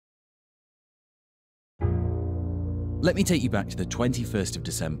Let me take you back to the 21st of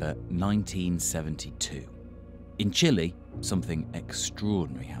December, 1972. In Chile, something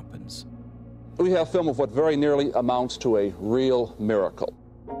extraordinary happens. We have film of what very nearly amounts to a real miracle.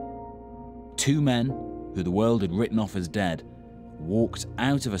 Two men, who the world had written off as dead, walked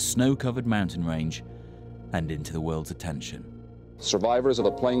out of a snow-covered mountain range and into the world's attention. Survivors of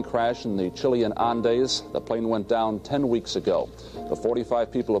a plane crash in the Chilean Andes. The plane went down 10 weeks ago. The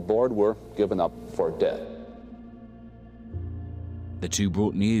 45 people aboard were given up for dead. The two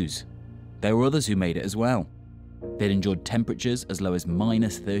brought news. There were others who made it as well. They'd endured temperatures as low as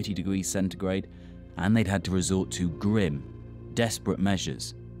minus 30 degrees centigrade, and they'd had to resort to grim, desperate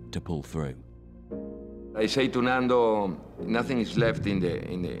measures to pull through. I say to Nando, nothing is left in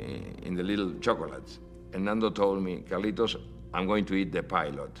the little chocolates. And Nando told me, Carlitos, I'm going to eat the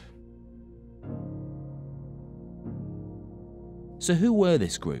pilot. So who were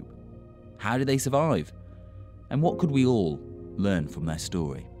this group? How did they survive? And what could we all learn from their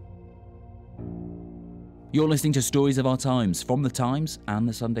story? You're listening to Stories of Our Times from The Times and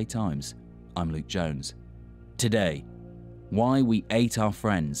The Sunday Times. I'm Luke Jones. Today, why we ate our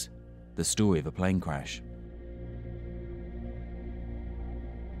friends, the story of a plane crash.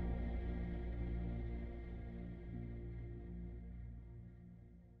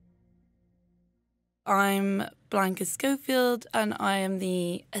 I'm Blanca Schofield, and I am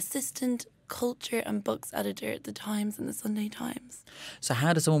the assistant culture and books editor at The Times and The Sunday Times. So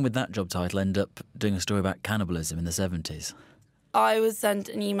how does someone with that job title end up doing a story about cannibalism in the 70s? I was sent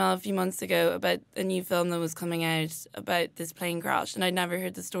an email a few months ago about a new film that was coming out about this plane crash, and I'd never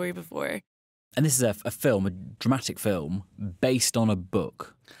heard the story before. And this is a film, a dramatic film, based on a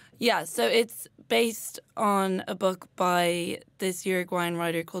book. Yeah, so it's based on a book by this Uruguayan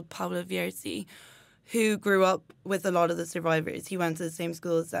writer called Pablo Vierci, who grew up with a lot of the survivors. He went to the same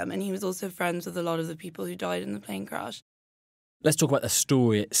school as them, and he was also friends with a lot of the people who died in the plane crash. Let's talk about the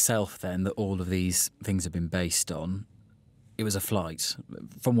story itself then, that all of these things have been based on. It was a flight.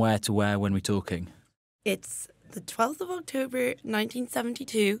 From where to where when we're talking? It's the 12th of October,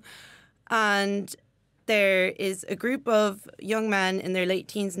 1972, and there is a group of young men in their late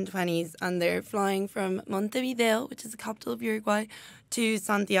teens and 20s, and they're flying from Montevideo, which is the capital of Uruguay, to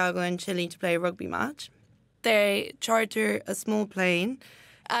Santiago in Chile to play a rugby match. They charter a small plane,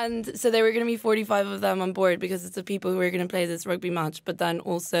 and so there were going to be 45 of them on board because it's the people who are going to play this rugby match, but then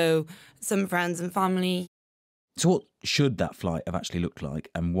also some friends and family. So what should that flight have actually looked like,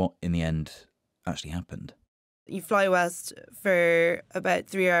 and what in the end actually happened? You fly west for about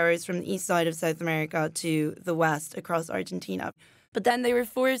 3 hours from the east side of South America to the west across Argentina. But then they were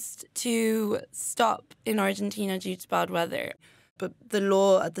forced to stop in Argentina due to bad weather. But the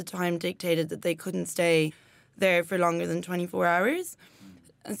law at the time dictated that they couldn't stay there for longer than 24 hours.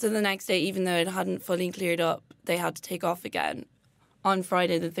 And so the next day, even though it hadn't fully cleared up, they had to take off again on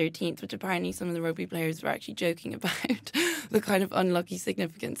Friday the 13th, which apparently some of the rugby players were actually joking about the kind of unlucky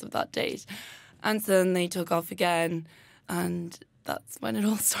significance of that date. And so then they took off again, and that's when it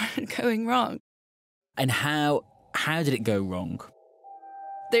all started going wrong. And how did it go wrong?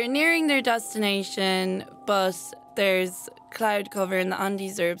 They're nearing their destination, but there's cloud cover and the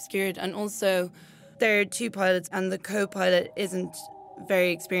Andes are obscured, and also there are two pilots and the co-pilot isn't very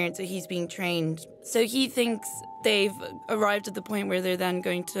experienced, so he's being trained. So he thinks they've arrived at the point where they're then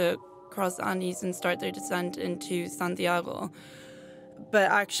going to cross the Andes and start their descent into Santiago. But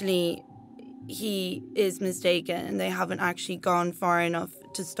actually, he is mistaken, and they haven't actually gone far enough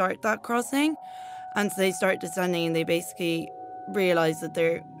to start that crossing. And so they start descending, and they basically realise that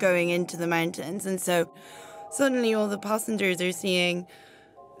they're going into the mountains. And so suddenly all the passengers are seeing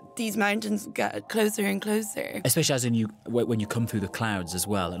these mountains get closer and closer. Especially as in when you come through the clouds as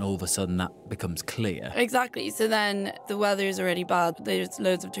well, and all of a sudden that becomes clear. Exactly. So then the weather's already bad. There's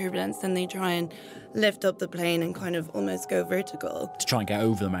loads of turbulence. Then they try and lift up the plane and kind of almost go vertical. To try and get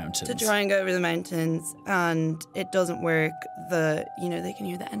over the mountains. To try and go over the mountains. And it doesn't work. They can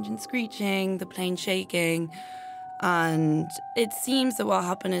hear the engine screeching, the plane shaking. And it seems that what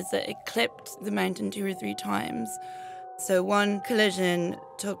happened is that it clipped the mountain 2 or 3 times. So one collision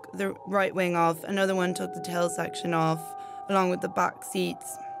took the right wing off, another one took the tail section off, along with the back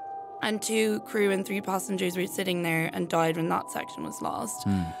seats. And 2 crew and 3 passengers were sitting there and died when that section was lost.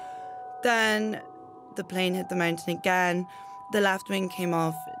 Then the plane hit the mountain again, the left wing came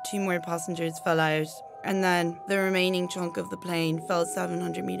off, 2 more passengers fell out, and then the remaining chunk of the plane fell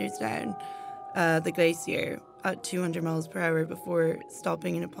 700 metres down the glacier at 200 miles per hour before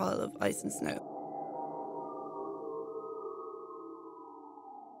stopping in a pile of ice and snow.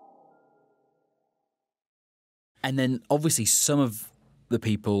 And then obviously some of the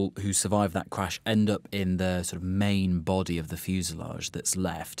people who survived that crash end up in the sort of main body of the fuselage that's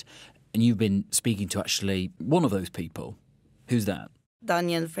left. And you've been speaking to actually one of those people. Who's that?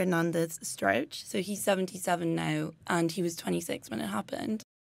 Daniel Fernandez Strauch. So he's 77 now, and he was 26 when it happened.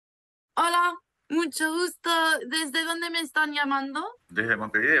 Hola, mucho gusto. ¿Desde dónde me están llamando? Desde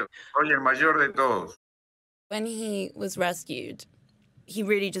Montevideo. Soy el mayor de todos. When he was rescued, he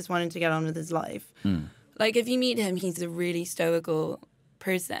really just wanted to get on with his life. Like, if you meet him, he's a really stoical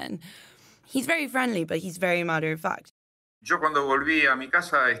person. He's very friendly, but he's very matter of fact. Yo cuando volví a mi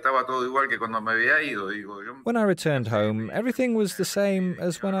casa estaba todo igual que cuando me había ido. When I returned home, everything was the same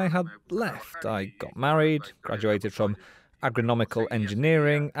as when I had left. I got married, graduated from agronomical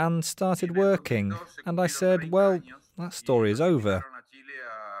engineering, and started working. And I said, well, that story is over.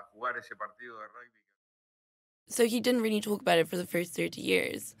 So he didn't really talk about it for the first 30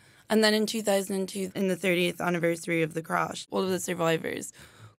 years. And then in 2002, in the 30th anniversary of the crash, all of the survivors,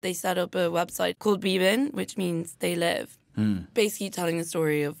 they set up a website called Viven, which means they live. Basically telling the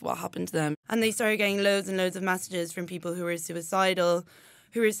story of what happened to them. And they started getting loads and loads of messages from people who were suicidal,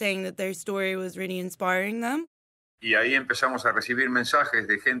 who were saying that their story was really inspiring them. Y ahí empezamos a recibir mensajes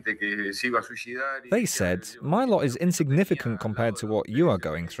de gente que se iba a suicidar. They said, my lot is insignificant compared to what you are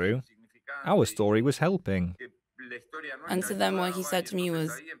going through. Our story was helping. And so then what he said to me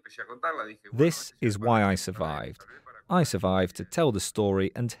was, This is why I survived. I survived to tell the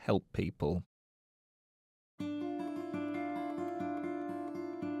story and help people.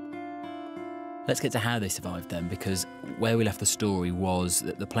 Let's get to how they survived then, because where we left the story was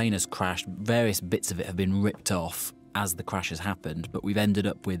that the plane has crashed. Various bits of it have been ripped off as the crash has happened, but we've ended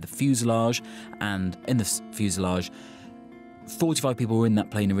up with the fuselage, and in the fuselage, 45 people were in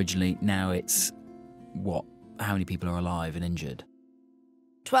that plane originally. Now it's, what? How many people are alive and injured?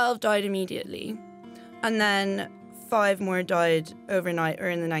 12 died immediately, and then 5 more died overnight or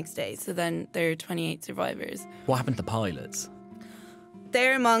in the next day. So then there are 28 survivors. What happened to the pilots?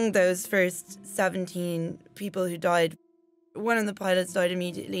 They're among those first 17 people who died. One of the pilots died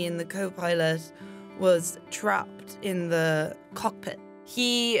immediately, and the co-pilot was trapped in the cockpit.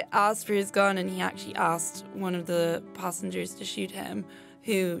 He asked for his gun, and he actually asked one of the passengers to shoot him,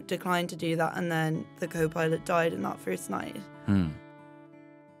 who declined to do that, and then the co-pilot died in that first night. And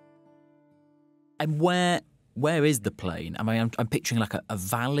where is the plane? I mean, I'm picturing like a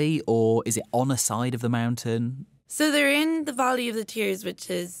valley, or is it on a side of the mountain? So they're in the Valley of the Tears, which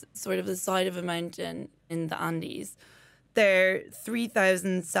is sort of the side of a mountain in the Andes. They're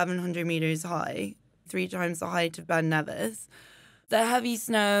 3,700 metres high, 3 times the height of Ben Nevis. The heavy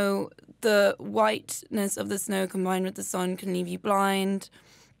snow, the whiteness of the snow combined with the sun can leave you blind.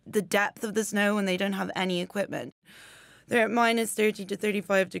 The depth of the snow when they don't have any equipment. They're at minus 30 to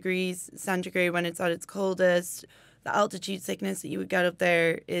 35 degrees centigrade when it's at its coldest. The altitude sickness that you would get up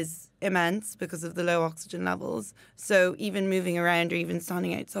there is immense because of the low oxygen levels. So even moving around or even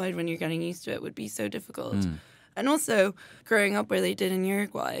standing outside when you're getting used to it would be so difficult. And also, growing up where they did in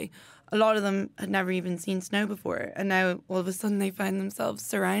Uruguay, a lot of them had never even seen snow before. And now all of a sudden they find themselves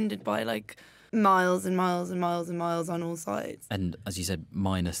surrounded by like miles and miles and miles and miles on all sides. And as you said,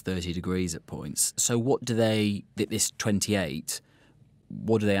 minus 30 degrees at points. So what do this 28,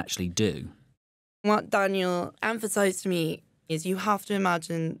 what do they actually do? What Daniel emphasised to me is you have to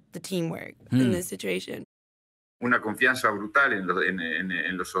imagine the teamwork in this situation. Una confianza brutal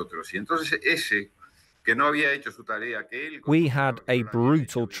en los otros. Y entonces ese que no había hecho su tarea, que él... We had a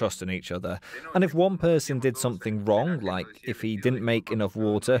brutal trust in each other, and if one person did something wrong, like if he didn't make enough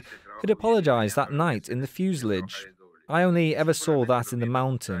water, he'd apologise that night in the fuselage. I only ever saw that in the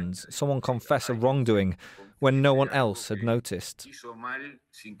mountains, someone confess a wrongdoing when no one else had noticed.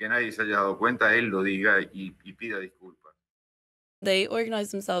 They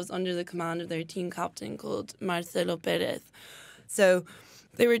organised themselves under the command of their team captain called Marcelo Perez. So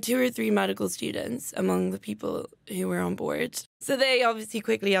there were 2 or 3 medical students among the people who were on board. So they obviously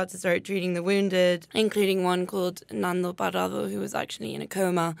quickly had to start treating the wounded, including one called Nando Parrado, who was actually in a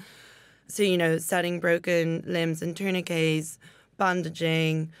coma. So, setting broken limbs and tourniquets,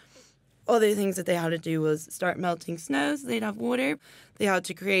 bandaging. Other things that they had to do was start melting snow so they'd have water. They had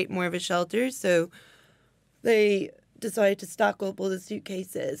to create more of a shelter, so they decided to stack up all the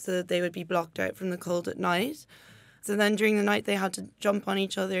suitcases so that they would be blocked out from the cold at night. So then during the night they had to jump on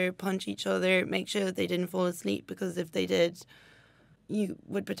each other, punch each other, make sure that they didn't fall asleep, because if they did, you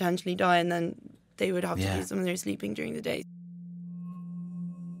would potentially die, and then they would have to do some of their sleeping during the day.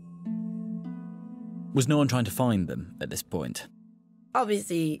 Was no one trying to find them at this point?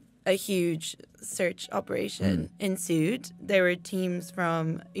 Obviously, a huge search operation ensued. There were teams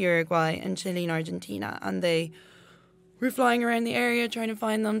from Uruguay and Chile and Argentina, and they were flying around the area trying to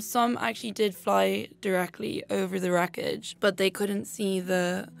find them. Some actually did fly directly over the wreckage, but they couldn't see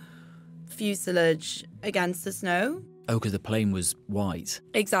the fuselage against the snow. Oh, because the plane was white.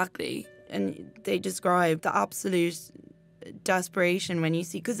 Exactly. And they described the absolute desperation when you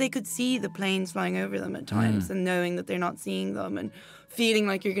see, because they could see the planes flying over them at times and knowing that they're not seeing them and feeling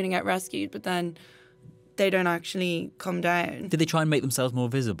like you're going to get rescued, but then they don't actually come down. Did they try and make themselves more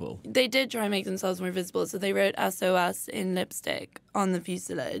visible? They did try and make themselves more visible. So they wrote SOS in lipstick on the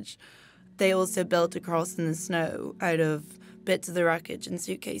fuselage. They also built a cross in the snow out of bits of the wreckage and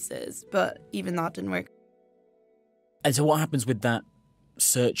suitcases, but even that didn't work. And so what happens with that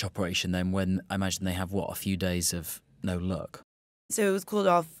search operation then when I imagine they have, a few days of no luck? So it was called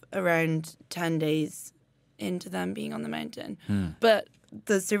off around 10 days into them being on the mountain. But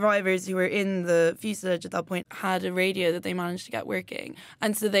the survivors who were in the fuselage at that point had a radio that they managed to get working.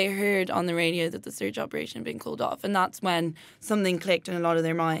 And so they heard on the radio that the search operation had been called off. And that's when something clicked in a lot of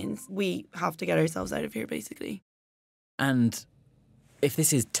their minds. We have to get ourselves out of here, basically. And if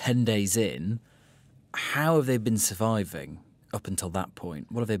this is 10 days in, how have they been surviving up until that point?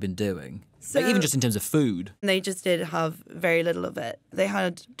 What have they been doing? So, even just in terms of food. They just did have very little of it. They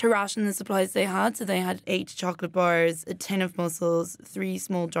had to ration the supplies they had. So they had 8 chocolate bars, a tin of mussels, 3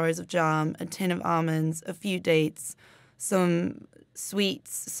 small jars of jam, a tin of almonds, a few dates, some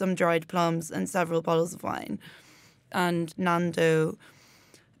sweets, some dried plums, and several bottles of wine. And Nando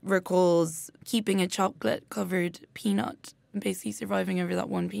recalls keeping a chocolate-covered peanut, basically surviving over that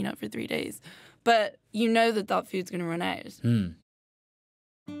one peanut for 3 days. But you know that food's going to run out.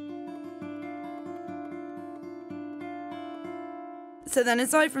 So then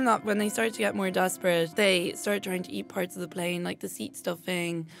aside from that, when they started to get more desperate, they started trying to eat parts of the plane, like the seat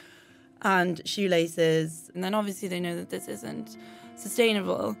stuffing and shoelaces. And then obviously they know that this isn't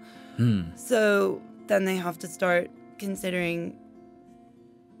sustainable. So then they have to start considering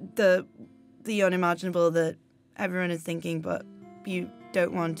the unimaginable that everyone is thinking, but you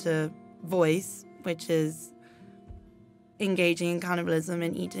don't want to voice, which is engaging in cannibalism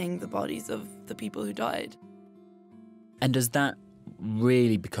and eating the bodies of the people who died. And does that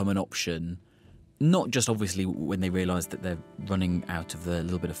really become an option, not just obviously when they realise that they're running out of the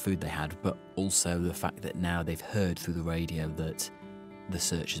little bit of food they had, but also the fact that now they've heard through the radio that the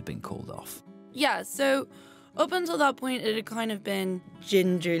search has been called off? Yeah, so up until that point it had kind of been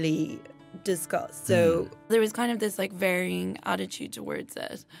gingerly discussed. So there was kind of this varying attitude towards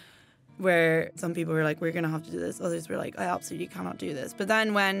it, where some people were like, we're going to have to do this. Others were like, I absolutely cannot do this. But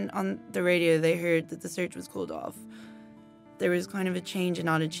then when on the radio they heard that the search was called off, there was kind of a change in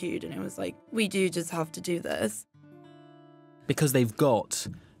attitude, and it was like, we do just have to do this. Because they've got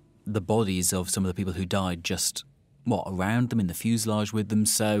the bodies of some of the people who died just, around them in the fuselage with them,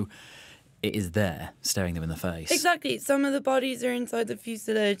 so it is there, staring them in the face. Exactly. Some of the bodies are inside the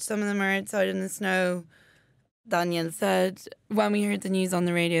fuselage, some of them are outside in the snow. Daniel said, when we heard the news on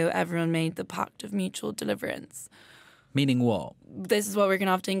the radio, everyone made the pact of mutual deliverance. Meaning what? This is what we're going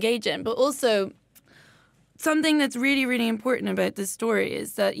to have to engage in. But also, something that's really, really important about this story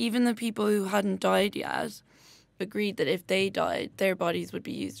is that even the people who hadn't died yet agreed that if they died, their bodies would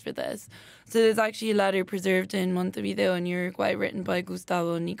be used for this. So there's actually a letter preserved in Montevideo in Uruguay written by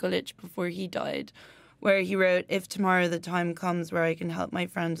Gustavo Nikolic before he died, where he wrote, if tomorrow the time comes where I can help my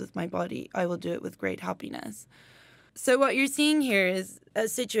friends with my body, I will do it with great happiness. So what you're seeing here is a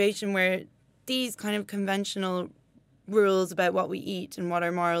situation where these kind of conventional rules about what we eat and what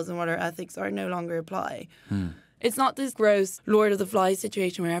our morals and what our ethics are no longer apply. It's not this gross Lord of the Flies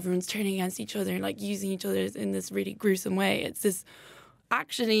situation where everyone's turning against each other and using each other in this really gruesome way. It's this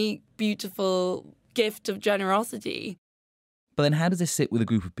actually beautiful gift of generosity. But then how does this sit with a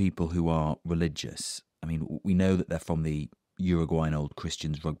group of people who are religious? I mean, we know that they're from the Uruguayan Old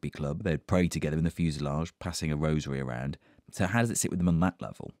Christians Rugby Club. They'd pray together in the fuselage, passing a rosary around. So how does it sit with them on that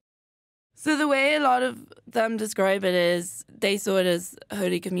level? So the way a lot of them describe it is they saw it as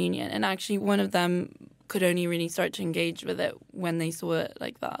Holy Communion. And actually one of them could only really start to engage with it when they saw it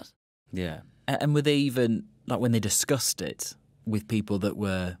like that. Yeah. And were they even, when they discussed it with people that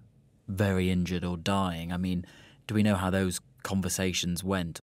were very injured or dying, I mean, do we know how those conversations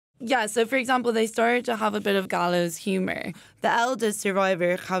went? Yeah, so for example, they started to have a bit of gallows humour. The eldest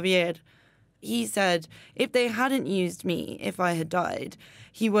survivor, Javier, he said, if they hadn't used me, if I had died,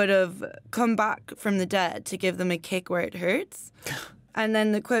 he would have come back from the dead to give them a kick where it hurts. And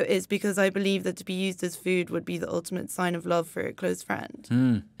then the quote is, because I believe that to be used as food would be the ultimate sign of love for a close friend.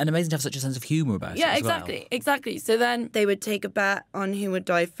 And amazing to have such a sense of humour about it as well. Yeah, exactly. So then they would take a bet on who would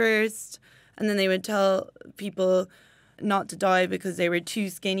die first, and then they would tell people, not to die because they were too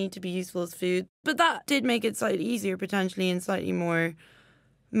skinny to be useful as food. But that did make it slightly easier potentially and slightly more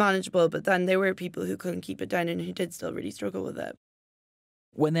manageable. But then there were people who couldn't keep it down and who did still really struggle with it.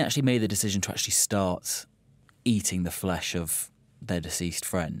 When they actually made the decision to actually start eating the flesh of their deceased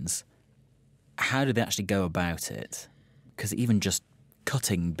friends, how did they actually go about it? Because even just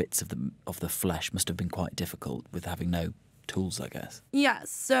cutting bits of the flesh must have been quite difficult with having no tools, I guess. Yeah,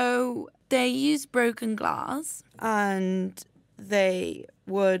 so they used broken glass and they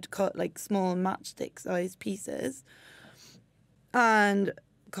would cut like small matchstick-sized pieces and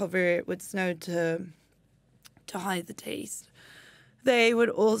cover it with snow to hide the taste. They would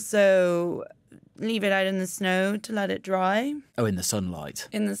also leave it out in the snow to let it dry. Oh, in the sunlight.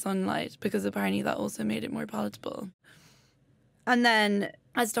 In the sunlight, because apparently that also made it more palatable. And then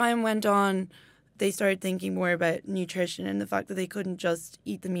as time went on, they started thinking more about nutrition and the fact that they couldn't just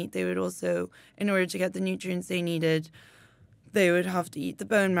eat the meat. They would also, in order to get the nutrients they needed, they would have to eat the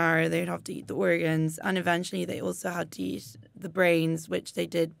bone marrow, they would have to eat the organs, and eventually they also had to eat the brains, which they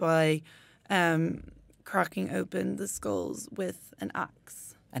did by cracking open the skulls with an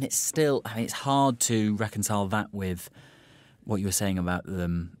axe. And it's still, I mean, it's hard to reconcile that with what you were saying about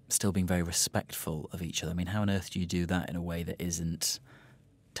them still being very respectful of each other. I mean, how on earth do you do that in a way that isn't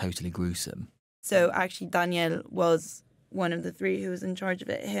totally gruesome? So actually Daniel was one of the three who was in charge of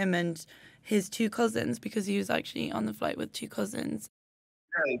it, him and his two cousins, because he was actually on the flight with two cousins.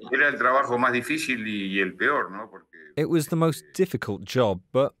 Era el trabajo más difícil y el peor, ¿no? Porque It was the most difficult job,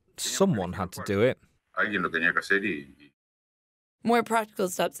 but someone had to do it. alguien lo tenía que hacer y More practical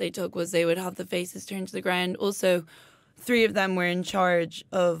steps they took was they would have the faces turned to the ground. Also, 3 of them were in charge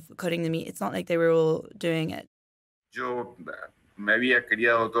of cutting the meat. It's not like they were all doing it. yo me había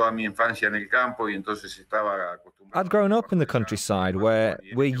criado toda mi infancia en el campo y entonces estaba acostumbrado. I'd grown up in the countryside where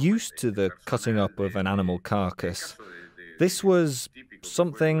we're used to the cutting up of an animal carcass. This was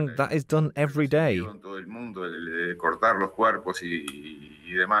something that is done every day. En todo el mundo, el de cortar los cuerpos y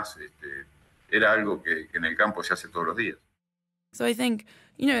demás, era algo que en el campo se hace todos los días. So I think,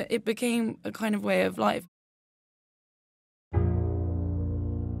 you know, it became a kind of way of life.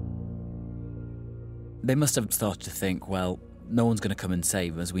 They must have started to think, well, no one's going to come and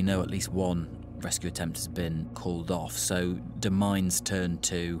save us. We know at least one rescue attempt has been called off. So do minds turn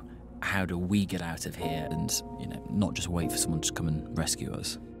to, how do we get out of here and, you know, not just wait for someone to come and rescue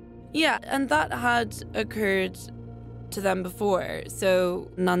us? Yeah, and that had occurred to them before.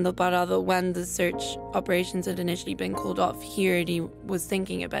 So Nando Parrado, when the search operations had initially been called off, he already was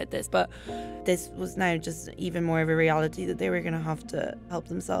thinking about this, but this was now just even more of a reality that they were going to have to help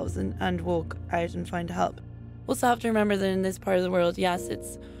themselves and walk out and find help. Also have to remember that in this part of the world, yes,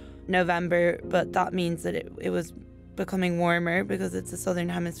 it's November, but that means that it was becoming warmer because it's the southern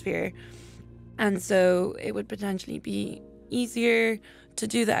hemisphere. And so it would potentially be easier to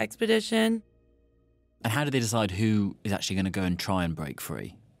do the expedition. And how do they decide who is actually going to go and try and break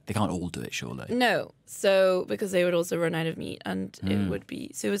free? They can't all do it, surely. No. So, because they would also run out of meat and it would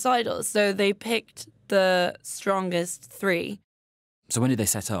be suicidal. So they picked the strongest 3. So when did they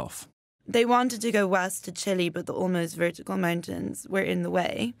set off? They wanted to go west to Chile, but the almost vertical mountains were in the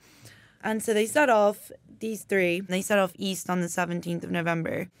way. And so they set off, these 3, they set off east on the 17th of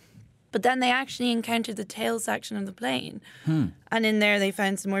November. But then they actually encountered the tail section of the plane. And in there they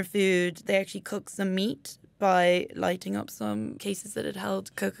found some more food. They actually cooked some meat by lighting up some cases that had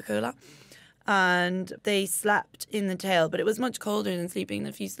held Coca-Cola. And they slept in the tail, but it was much colder than sleeping in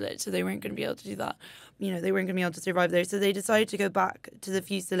the fuselage, so they weren't going to be able to do that. You know, they weren't going to be able to survive there. So they decided to go back to the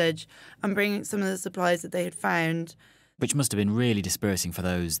fuselage and bring some of the supplies that they had found. Which must have been really dispiriting for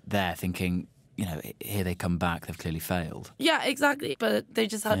those there, thinking, you know, here they come back, they've clearly failed. Yeah, exactly. But they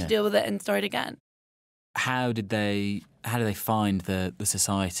just had to deal with it and start again. How did they find the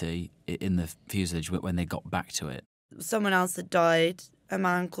society in the fuselage when they got back to it? Someone else had died, a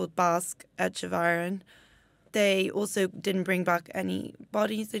man called Basque Echevarren. They also didn't bring back any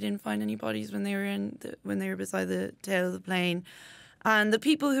bodies. They didn't find any bodies when they were beside the tail of the plane. And the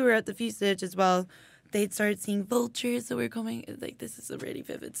people who were at the fuselage as well, they'd started seeing vultures that were coming. Like, this is some really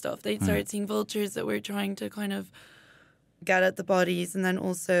vivid stuff. They'd started seeing vultures that were trying to kind of get at the bodies, and then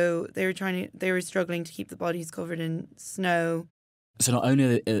also they were struggling to keep the bodies covered in snow. So not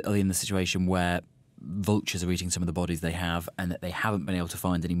only are they in the situation where vultures are eating some of the bodies they have and that they haven't been able to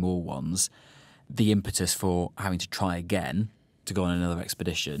find any more ones, the impetus for having to try again to go on another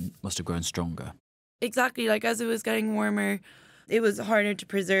expedition must have grown stronger. Exactly. Like, as it was getting warmer, it was harder to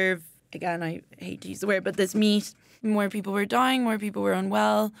preserve, again, I hate to use the word, but this meat. More people were dying, more people were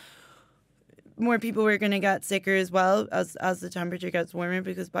unwell. more people were going to get sicker as well as the temperature gets warmer,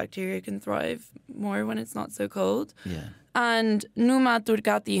 because bacteria can thrive more when it's not so cold. Yeah. And Numa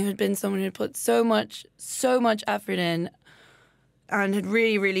Turgati, who'd been someone who'd put so much effort in and had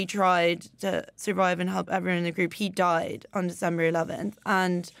really, really tried to survive and help everyone in the group, he died on December 11th.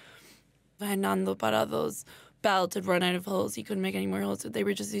 And Fernando Parado's belt had run out of holes. He couldn't make any more holes. So they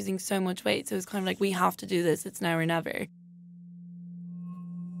were just losing so much weight. So it was kind of like, we have to do this. It's now or never.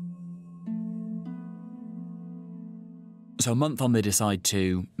 So a month on, they decide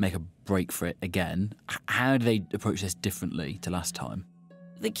to make a break for it again. How do they approach this differently to last time?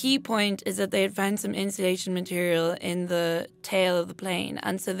 The key point is that they had found some insulation material in the tail of the plane,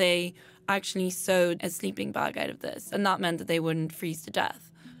 and so they actually sewed a sleeping bag out of this, and that meant that they wouldn't freeze to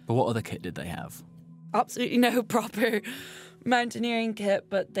death. But what other kit did they have? Absolutely no proper mountaineering kit,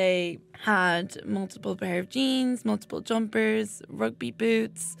 but they had multiple pair of jeans, multiple jumpers, rugby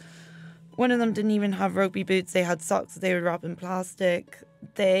boots. One of them didn't even have rugby boots. They had socks that they would wrap in plastic.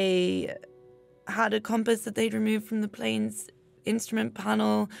 They had a compass that they'd removed from the plane's instrument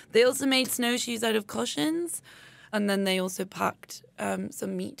panel. They also made snowshoes out of cushions. And then they also packed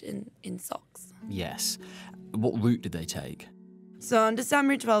some meat in socks. Yes. What route did they take? So on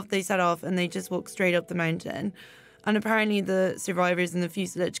December 12th, they set off and they just walked straight up the mountain. And apparently the survivors in the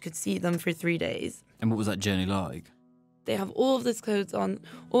fuselage could see them for 3 days. And what was that journey like? They have all of this clothes on,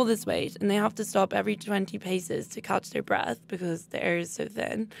 all this weight, and they have to stop every 20 paces to catch their breath because the air is so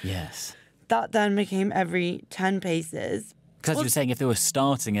thin. Yes. That then became every 10 paces. Because you were saying, if they were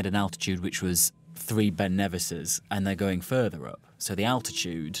starting at an altitude which was 3 Ben Nevises and they're going further up, so the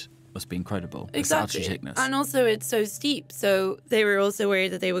altitude must be incredible. Exactly. Altitude sickness. And also it's so steep, so they were also worried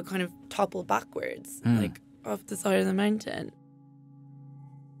that they would kind of topple backwards, like off the side of the mountain.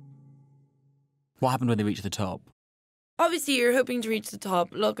 What happened when they reached the top? Obviously, you're hoping to reach the top,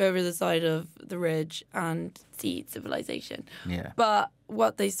 look over the side of the ridge and see civilization. Yeah. But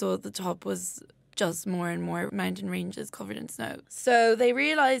what they saw at the top was just more and more mountain ranges covered in snow. So they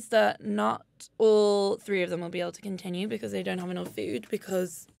realised that not all 3 of them will be able to continue because they don't have enough food,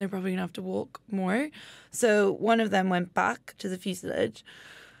 because they're probably going to have to walk more. So one of them went back to the fuselage,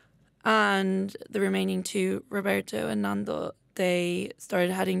 and the remaining 2, Roberto and Nando, they started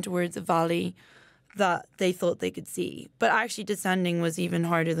heading towards a valley that they thought they could see. But actually descending was even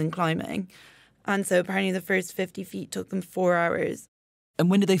harder than climbing. And so apparently the first 50 feet took them 4 hours. And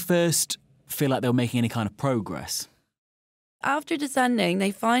when did they first feel like they were making any kind of progress? After descending,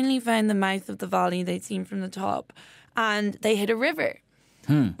 they finally found the mouth of the valley they'd seen from the top, and they hit a river,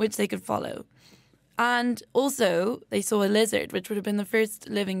 which they could follow. And also, they saw a lizard, which would have been the first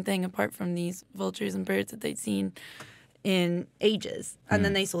living thing apart from these vultures and birds that they'd seen in ages. And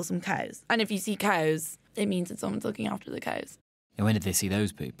then they saw some cows. And if you see cows, it means that someone's looking after the cows. And when did they see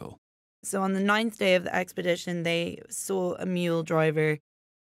those people? So on the 9th day of the expedition, they saw a mule driver.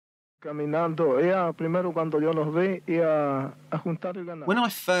 When I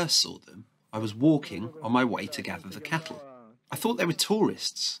first saw them, I was walking on my way to gather the cattle. I thought they were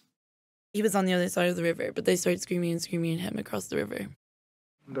tourists. He was on the other side of the river, but they started screaming at him across the river.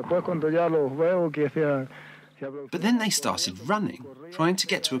 But then they started running, trying to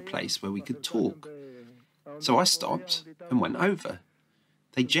get to a place where we could talk. So I stopped and went over.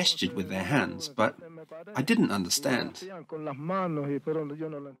 They gestured with their hands, but I didn't understand.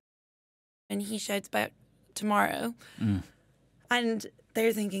 And he shouts back, tomorrow. And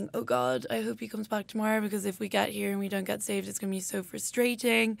they're thinking, oh God, I hope he comes back tomorrow, because if we get here and we don't get saved, it's going to be so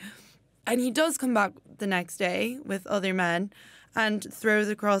frustrating. And he does come back the next day with other men and throws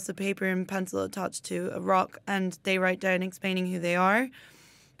across a paper and pencil attached to a rock, and they write down explaining who they are.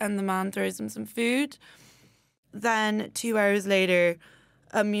 And the man throws them some food. Then 2 hours later,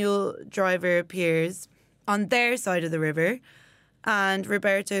 a mule driver appears on their side of the river, and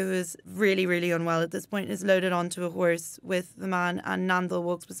Roberto, who is really, really unwell at this point, is loaded onto a horse with the man, and Nando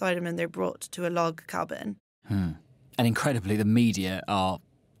walks beside him, and they're brought to a log cabin. And incredibly, the media are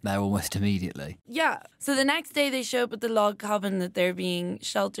there almost immediately. Yeah. So the next day they show up at the log cabin that they're being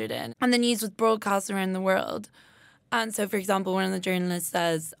sheltered in, and the news was broadcast around the world. And so, for example, one of the journalists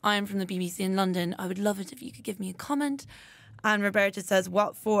says, I'm from the BBC in London. I would love it if you could give me a comment. And Roberto says,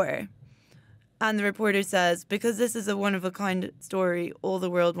 what for? And the reporter says, because this is a one-of-a-kind story, all the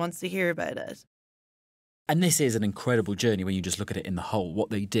world wants to hear about it. And this is an incredible journey when you just look at it in the whole, what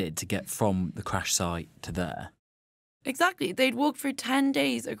they did to get from the crash site to there. Exactly. They'd walked for 10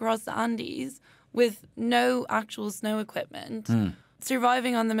 days across the Andes with no actual snow equipment,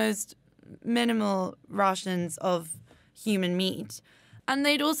 surviving on the most minimal rations of human meat. And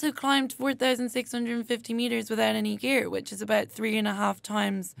they'd also climbed 4,650 metres without any gear, which is about 3.5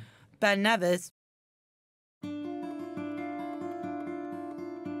 times Ben Nevis.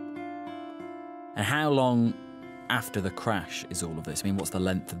 And how long after the crash is all of this? I mean, what's the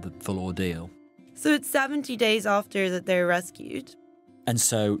length of the full ordeal? So it's 70 days after that they're rescued. And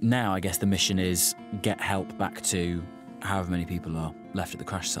so now I guess the mission is get help back to however many people are left at the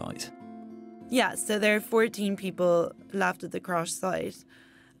crash site. Yeah, so there are 14 people left at the crash site.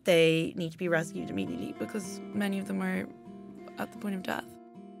 They need to be rescued immediately because many of them are at the point of death.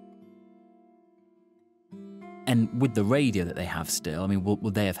 And with the radio that they have still, I mean, will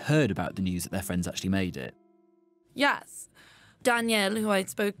they have heard about the news that their friends actually made it? Yes. Daniel, who I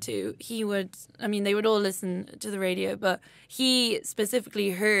spoke to, they would all listen to the radio, but he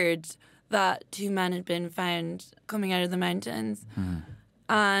specifically heard that 2 men had been found coming out of the mountains.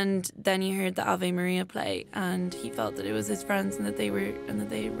 And then he heard the Ave Maria play, and he felt that it was his friends and that they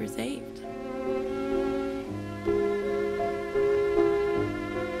were saved.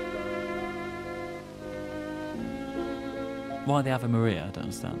 Why the Ave Maria? I don't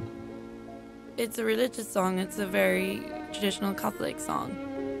understand. It's a religious song. It's a very traditional Catholic song.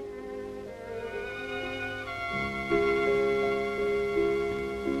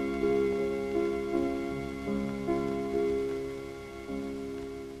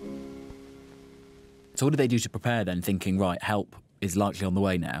 So what did they do to prepare then, thinking, right, help is likely on the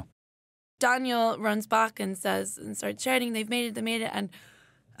way now? Daniel runs back and starts shouting, they made it,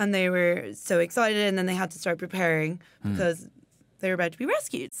 and they were so excited, and then they had to start preparing because they were about to be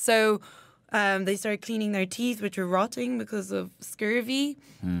rescued. So they started cleaning their teeth, which were rotting because of scurvy.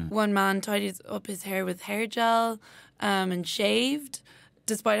 One man tidied up his hair with hair gel and shaved,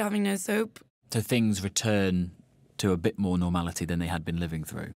 despite having no soap. So things return to a bit more normality than they had been living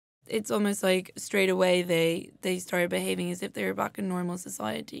through. It's almost like straight away they started behaving as if they were back in normal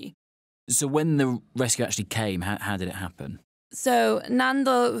society. So when the rescue actually came, how did it happen? So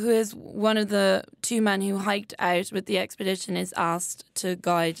Nando, who is one of the 2 men who hiked out with the expedition, is asked to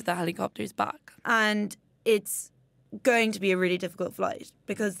guide the helicopters back. And it's going to be a really difficult flight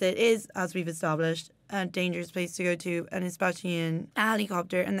because it is, as we've established, a dangerous place to go to, and especially in a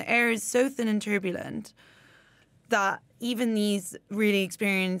helicopter. And the air is so thin and turbulent that even these really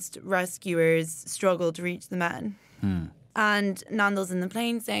experienced rescuers struggle to reach the men. And Nando's in the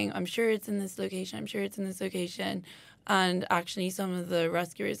plane saying, I'm sure it's in this location, I'm sure it's in this location. And actually some of the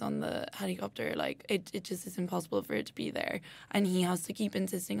rescuers on the helicopter, like, it just is impossible for it to be there. And he has to keep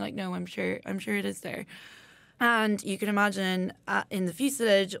insisting, like, no, I'm sure it is there. And you can imagine in the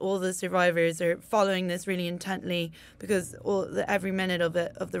fuselage, all the survivors are following this really intently because every minute of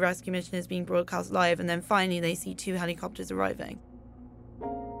the rescue mission is being broadcast live. And then finally they see 2 helicopters arriving.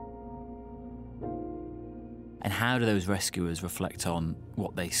 And how do those rescuers reflect on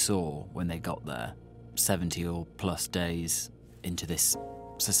what they saw when they got there, 70 or plus days into this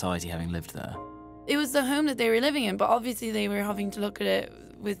society having lived there? It was the home that they were living in, but obviously they were having to look at it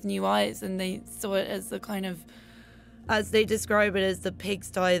with new eyes, and they saw it as the kind of, as they describe it, as the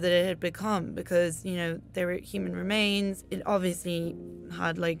pigsty that it had become, because, you know, there were human remains. It obviously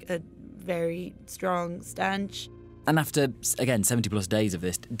had like a very strong stench. And after, again, 70 plus days of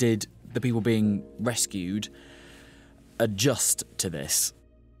this, did the people being rescued adjust to this?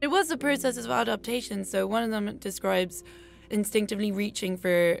 It was a process of adaptation. So one of them describes instinctively reaching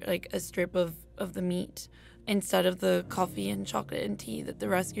for like a strip of the meat instead of the coffee and chocolate and tea that the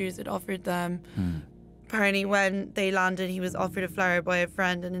rescuers had offered them. Apparently when they landed, he was offered a flower by a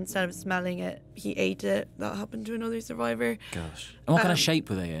friend, and instead of smelling it, he ate it. That happened to another survivor. Gosh. And what kind of shape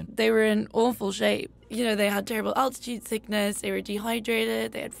were they in? They were in awful shape. You know, they had terrible altitude sickness, they were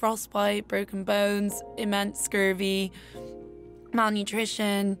dehydrated, they had frostbite, broken bones, immense scurvy,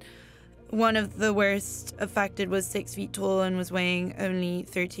 malnutrition. One of the worst affected was 6 feet tall and was weighing only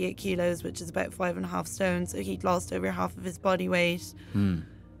 38 kilos, which is about 5.5 stones. So he'd lost over half of his body weight.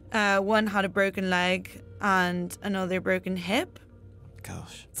 One had a broken leg and another broken hip.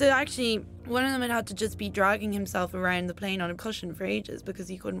 Gosh. So actually, one of them had to just be dragging himself around the plane on a cushion for ages because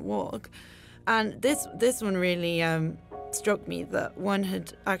he couldn't walk. And this one really struck me, that one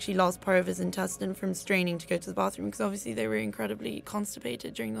had actually lost part of his intestine from straining to go to the bathroom, because obviously they were incredibly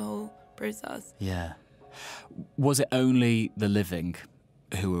constipated during the whole process. Yeah. Was it only the living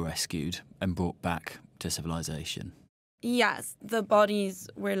who were rescued and brought back to civilization? Yes, the bodies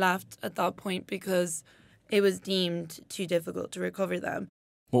were left at that point because it was deemed too difficult to recover them.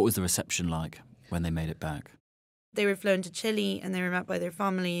 What was the reception like when they made it back? They were flown to Chile and they were met by their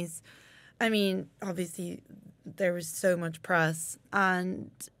families. I mean, obviously, there was so much press,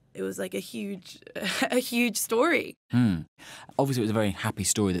 and it was like a huge story. Obviously, it was a very happy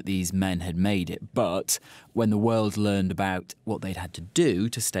story that these men had made it, but when the world learned about what they'd had to do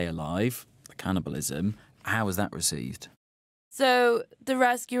to stay alive, the cannibalism, how was that received? So the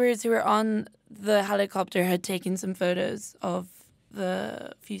rescuers who were on the helicopter had taken some photos of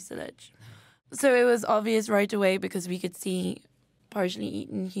the fuselage. So it was obvious right away because we could see partially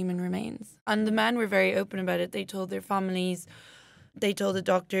eaten human remains. And the men were very open about it. They told their families, they told the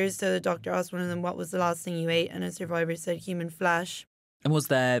doctors. So the doctor asked one of them, what was the last thing you ate? And a survivor said human flesh. And was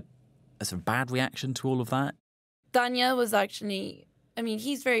there a sort of bad reaction to all of that? Daniel was actually, I mean,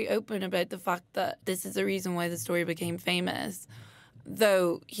 he's very open about the fact that this is the reason why the story became famous,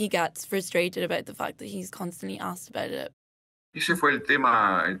 though he gets frustrated about the fact that he's constantly asked about it. That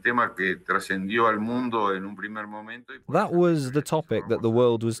was the topic that the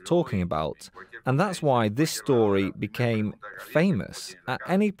world was talking about, and that's why this story became famous. At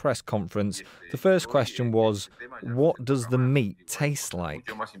any press conference, the first question was, what does the meat taste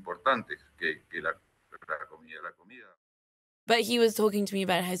like? But he was talking to me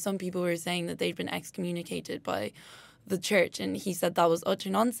about how some people were saying that they'd been excommunicated by the church, and he said that was utter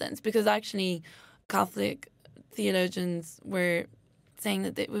nonsense, because actually Catholic theologians were saying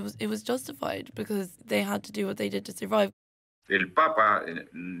that it was justified because they had to do what they did to survive. The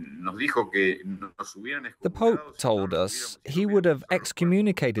Pope told us he would have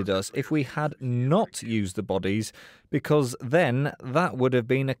excommunicated us if we had not used the bodies, because then that would have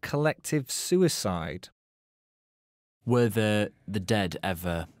been a collective suicide. Were the dead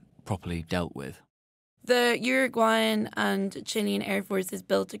ever properly dealt with? The Uruguayan and Chilean Air Forces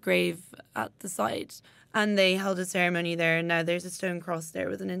built a grave at the site, and they held a ceremony there. And now there's a stone cross there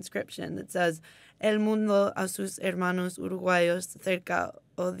with an inscription that says, El mundo a sus hermanos uruguayos cerca,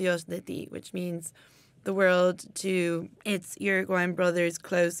 oh Dios de ti, which means the world to its Uruguayan brothers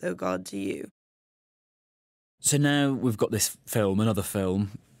close, oh God, to you. So now we've got this film, another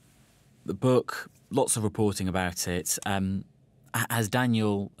film, the book, lots of reporting about it. Has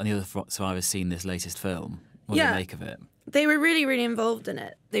Daniel and the other survivors seen this latest film? What do they make of it? They were really, really involved in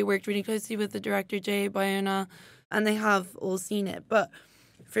it. They worked really closely with the director, Jay Bayona, and they have all seen it. But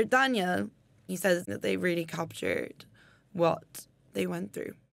for Daniel, he says that they really captured what they went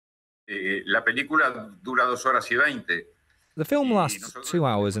through. The film lasts 2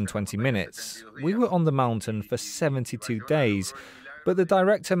 hours and 20 minutes. We were on the mountain for 72 days, but the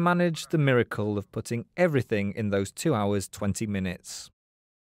director managed the miracle of putting everything in those 2 hours, 20 minutes.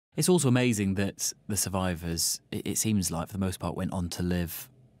 It's also amazing that the survivors, it seems like, for the most part, went on to live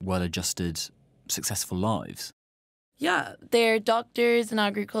well-adjusted, successful lives. Yeah, they're doctors and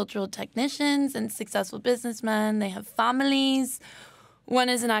agricultural technicians and successful businessmen. They have families. One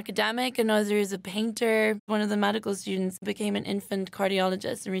is an academic, another is a painter. One of the medical students became an infant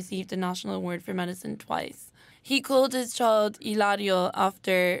cardiologist and received a national award for medicine twice. He called his child Hilario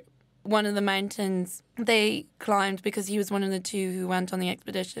after one of the mountains they climbed because he was one of the two who went on the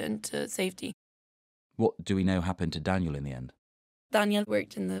expedition to safety. What do we know happened to Daniel in the end? Daniel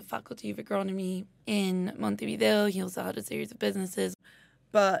worked in the Faculty of Agronomy in Montevideo. He also had a series of businesses.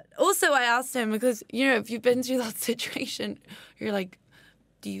 But also I asked him, because, you know, if you've been through that situation, you're like,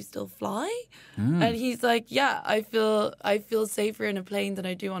 do you still fly? And he's like, yeah, I feel safer in a plane than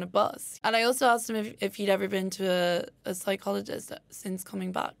I do on a bus. And I also asked him if he'd ever been to a psychologist since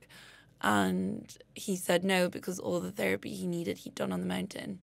coming back. And he said no, because all the therapy he needed he'd done on the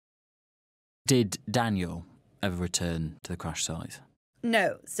mountain. Did Daniel ever return to the crash site?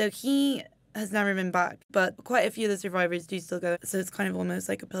 No, so he has never been back, but quite a few of the survivors do still go. So it's kind of almost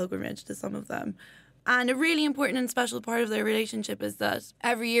like a pilgrimage to some of them. And a really important and special part of their relationship is that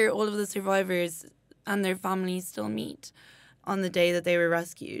every year all of the survivors and their families still meet on the day that they were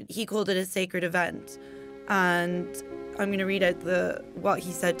rescued. He called it a sacred event. And I'm going to read out what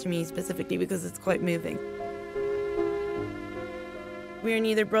he said to me specifically because it's quite moving. We are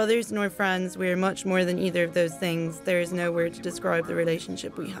neither brothers nor friends. We are much more than either of those things. There is no word to describe the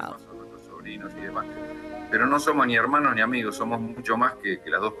relationship we have. Pero no somos ni hermanos ni amigos, somos mucho más que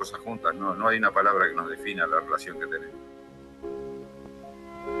las dos cosas juntas. No hay una palabra que nos defina la relación que tenemos.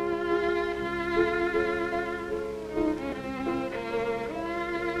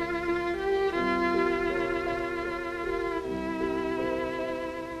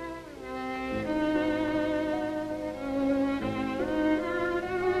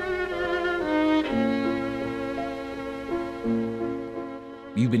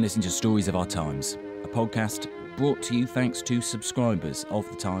 You've been listening to Stories of Our Times, a podcast brought to you thanks to subscribers of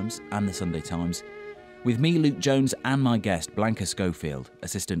The Times and The Sunday Times, with me, Luke Jones, and my guest, Blanca Schofield,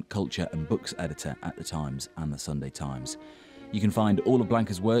 Assistant Culture and Books Editor at The Times and The Sunday Times. You can find all of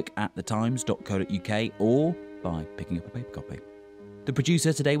Blanca's work at thetimes.co.uk or by picking up a paper copy. The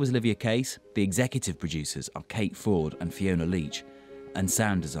producer today was Olivia Case. The executive producers are Kate Ford and Fiona Leach. And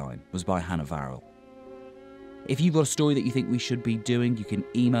sound design was by Hannah Varrell. If you've got a story that you think we should be doing, you can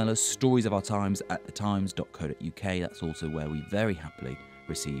email us storiesofourtimes@thetimes.co.uk. That's also where we very happily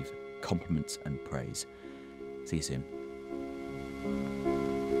receive compliments and praise. See you soon.